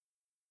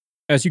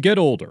As you get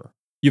older,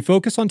 you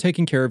focus on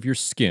taking care of your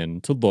skin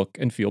to look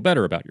and feel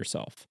better about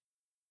yourself.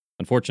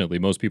 Unfortunately,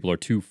 most people are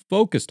too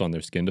focused on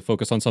their skin to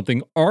focus on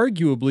something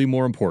arguably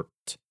more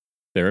important: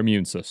 their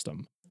immune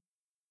system.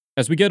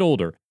 As we get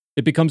older,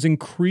 it becomes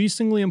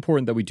increasingly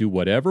important that we do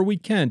whatever we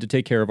can to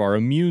take care of our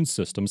immune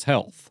system's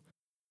health.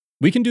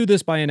 We can do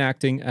this by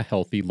enacting a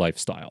healthy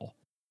lifestyle.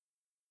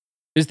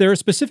 Is there a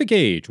specific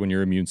age when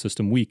your immune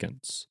system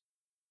weakens?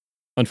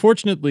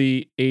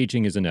 Unfortunately,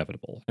 aging is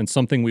inevitable and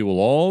something we will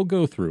all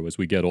go through as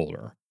we get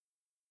older.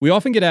 We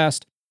often get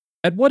asked,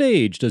 "At what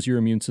age does your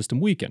immune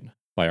system weaken?"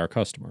 by our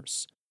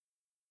customers.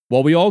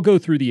 While we all go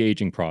through the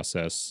aging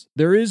process,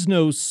 there is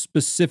no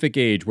specific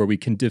age where we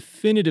can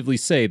definitively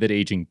say that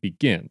aging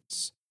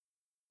begins.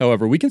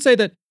 However, we can say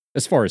that,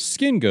 as far as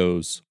skin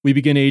goes, we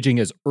begin aging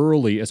as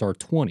early as our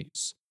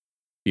 20s.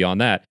 Beyond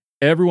that,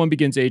 everyone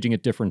begins aging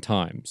at different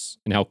times,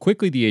 and how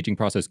quickly the aging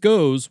process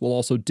goes will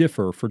also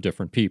differ for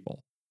different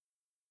people.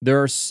 There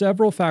are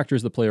several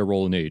factors that play a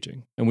role in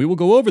aging, and we will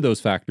go over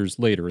those factors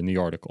later in the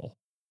article.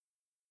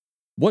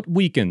 What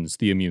weakens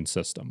the immune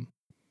system?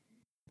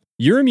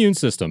 Your immune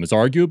system is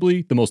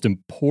arguably the most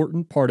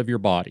important part of your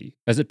body,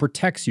 as it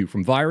protects you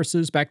from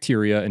viruses,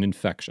 bacteria, and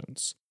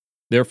infections.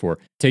 Therefore,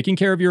 taking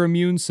care of your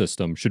immune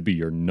system should be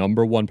your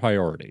number one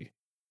priority.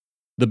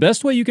 The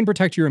best way you can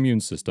protect your immune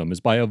system is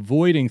by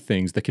avoiding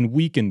things that can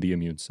weaken the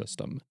immune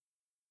system.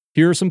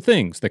 Here are some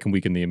things that can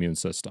weaken the immune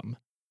system: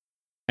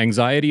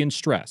 anxiety and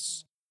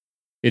stress.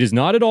 It is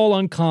not at all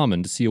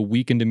uncommon to see a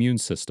weakened immune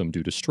system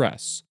due to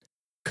stress.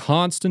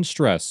 Constant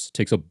stress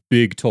takes a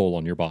big toll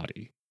on your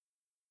body.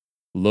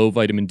 Low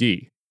vitamin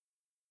D.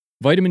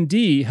 Vitamin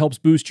D helps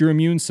boost your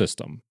immune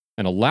system,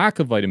 and a lack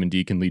of vitamin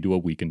D can lead to a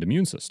weakened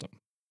immune system.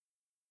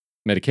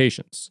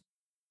 Medications.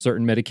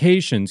 Certain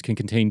medications can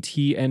contain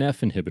TNF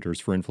inhibitors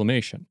for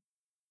inflammation.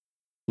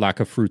 Lack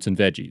of fruits and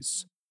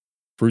veggies.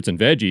 Fruits and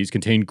veggies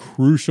contain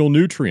crucial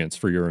nutrients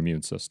for your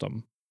immune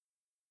system.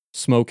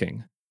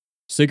 Smoking.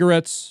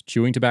 Cigarettes,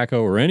 chewing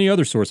tobacco, or any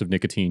other source of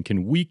nicotine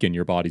can weaken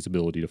your body's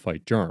ability to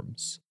fight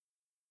germs.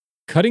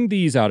 Cutting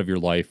these out of your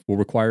life will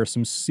require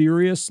some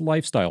serious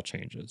lifestyle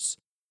changes.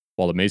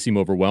 While it may seem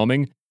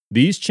overwhelming,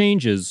 these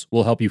changes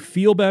will help you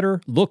feel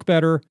better, look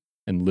better,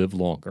 and live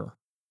longer.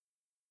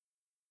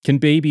 Can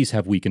babies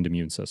have weakened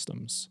immune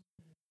systems?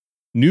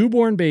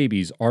 Newborn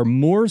babies are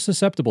more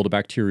susceptible to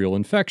bacterial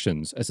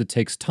infections as it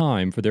takes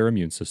time for their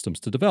immune systems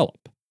to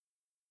develop.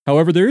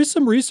 However, there is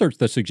some research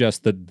that suggests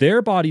that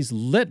their bodies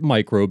let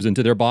microbes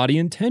into their body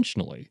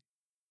intentionally.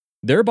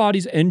 Their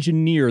bodies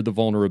engineer the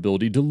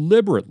vulnerability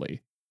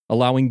deliberately,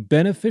 allowing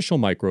beneficial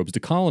microbes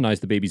to colonize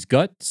the baby's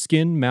gut,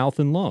 skin, mouth,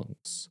 and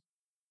lungs.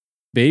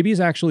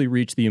 Babies actually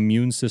reach the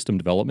immune system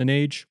development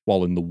age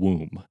while in the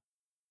womb.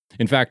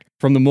 In fact,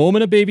 from the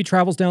moment a baby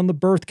travels down the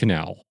birth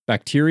canal,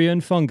 bacteria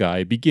and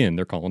fungi begin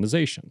their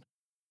colonization.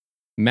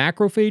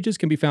 Macrophages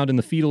can be found in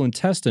the fetal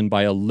intestine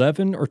by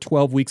 11 or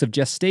 12 weeks of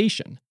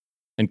gestation,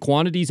 and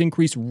quantities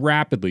increase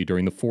rapidly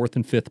during the 4th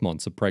and 5th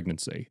months of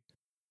pregnancy.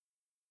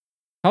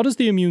 How does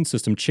the immune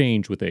system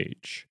change with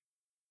age?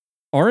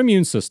 Our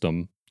immune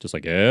system, just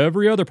like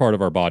every other part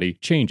of our body,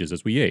 changes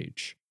as we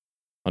age.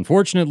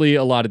 Unfortunately,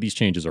 a lot of these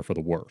changes are for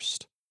the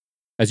worst.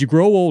 As you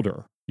grow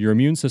older, your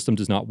immune system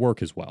does not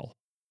work as well.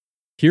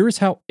 Here is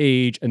how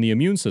age and the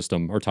immune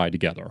system are tied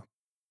together.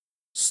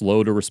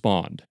 Slow to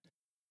respond.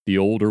 The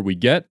older we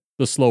get,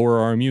 the slower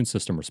our immune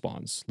system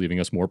responds, leaving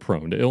us more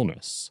prone to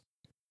illness.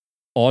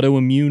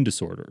 Autoimmune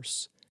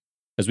disorders.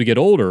 As we get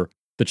older,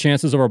 the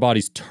chances of our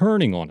bodies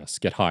turning on us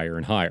get higher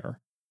and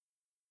higher.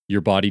 Your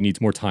body needs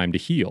more time to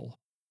heal.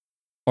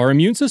 Our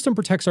immune system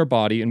protects our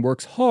body and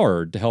works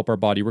hard to help our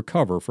body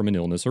recover from an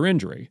illness or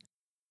injury.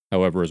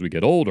 However, as we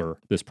get older,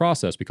 this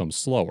process becomes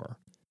slower.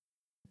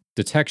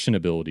 Detection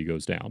ability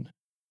goes down.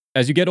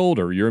 As you get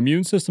older, your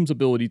immune system's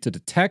ability to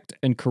detect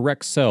and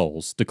correct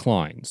cells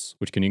declines,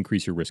 which can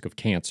increase your risk of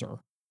cancer.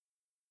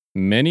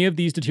 Many of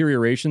these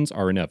deteriorations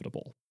are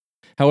inevitable.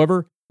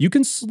 However, you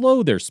can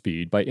slow their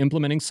speed by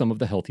implementing some of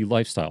the healthy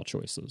lifestyle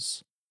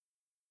choices.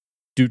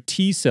 Do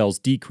T cells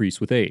decrease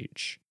with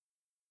age?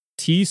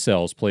 T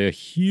cells play a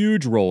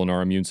huge role in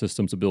our immune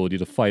system's ability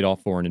to fight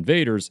off foreign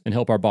invaders and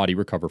help our body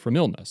recover from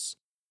illness.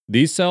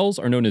 These cells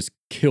are known as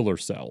killer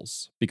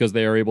cells because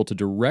they are able to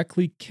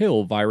directly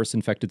kill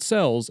virus-infected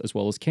cells as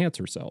well as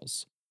cancer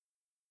cells.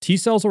 T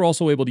cells are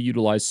also able to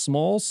utilize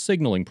small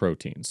signaling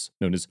proteins,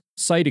 known as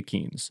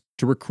cytokines,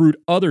 to recruit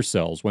other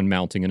cells when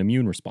mounting an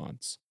immune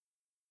response.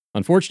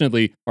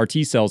 Unfortunately, our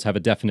T cells have a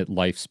definite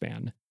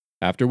lifespan,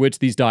 after which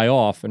these die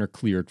off and are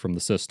cleared from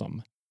the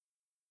system.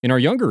 In our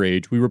younger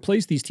age, we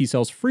replace these T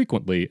cells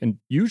frequently and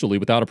usually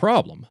without a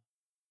problem.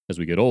 As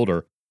we get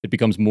older, it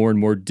becomes more and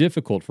more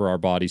difficult for our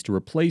bodies to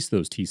replace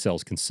those T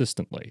cells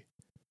consistently.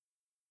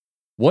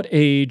 What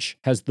age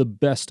has the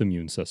best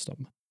immune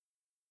system?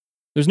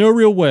 There's no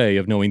real way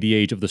of knowing the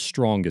age of the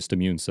strongest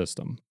immune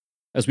system.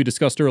 As we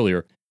discussed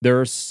earlier,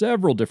 there are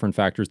several different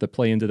factors that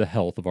play into the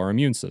health of our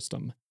immune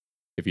system.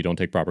 If you don't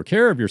take proper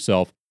care of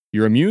yourself,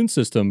 your immune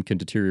system can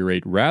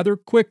deteriorate rather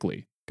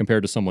quickly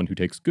compared to someone who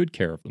takes good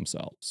care of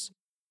themselves.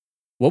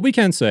 What we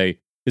can say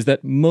is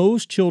that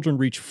most children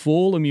reach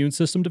full immune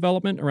system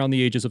development around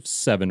the ages of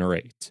 7 or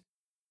 8.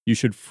 You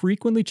should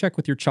frequently check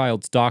with your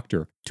child's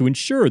doctor to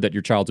ensure that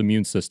your child's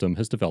immune system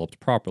has developed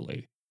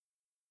properly.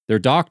 Their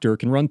doctor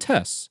can run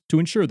tests to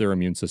ensure their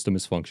immune system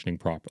is functioning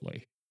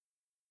properly.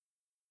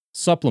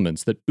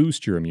 Supplements that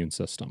boost your immune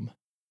system.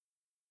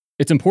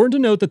 It's important to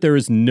note that there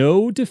is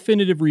no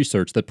definitive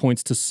research that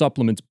points to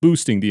supplements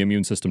boosting the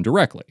immune system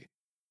directly.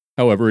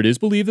 However, it is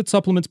believed that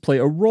supplements play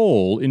a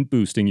role in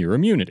boosting your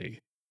immunity.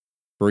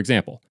 For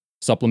example,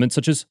 supplements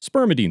such as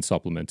spermidine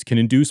supplements can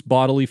induce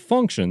bodily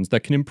functions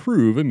that can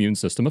improve immune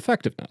system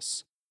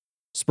effectiveness.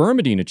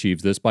 Spermidine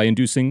achieves this by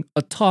inducing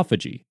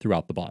autophagy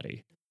throughout the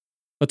body.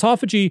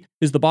 Autophagy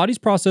is the body's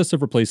process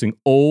of replacing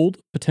old,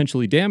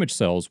 potentially damaged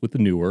cells with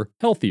newer,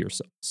 healthier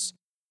cells.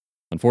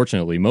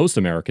 Unfortunately, most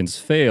Americans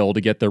fail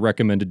to get their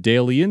recommended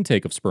daily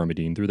intake of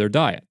spermidine through their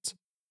diet.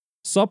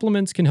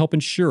 Supplements can help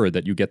ensure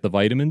that you get the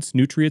vitamins,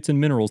 nutrients, and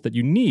minerals that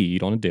you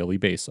need on a daily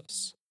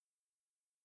basis.